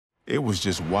It was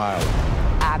just wild.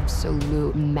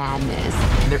 Absolute madness.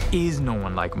 There is no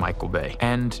one like Michael Bay,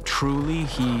 and truly,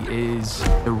 he is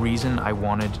the reason I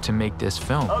wanted to make this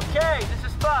film. Okay,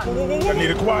 this is fun. I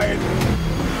need a quiet.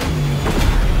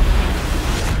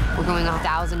 We're going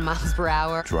 1,000 miles per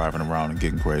hour. Driving around and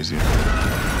getting crazy.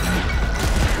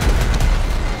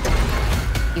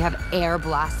 You have air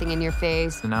blasting in your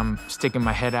face. And I'm sticking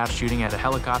my head out shooting at a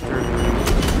helicopter.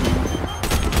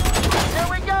 Here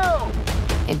we go!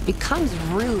 It becomes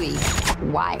really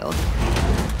wild.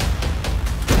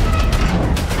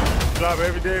 Drive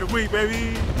every day of the week,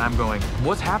 baby. And I'm going,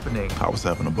 what's happening? I was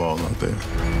having a ball out there.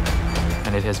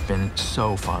 And it has been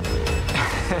so fun.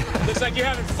 Looks like you're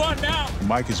having fun now.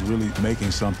 Mike is really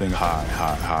making something high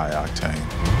octane.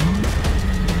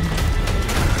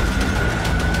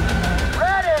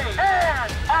 Ready,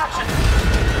 and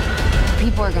action!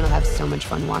 People are gonna have so much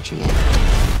fun watching it.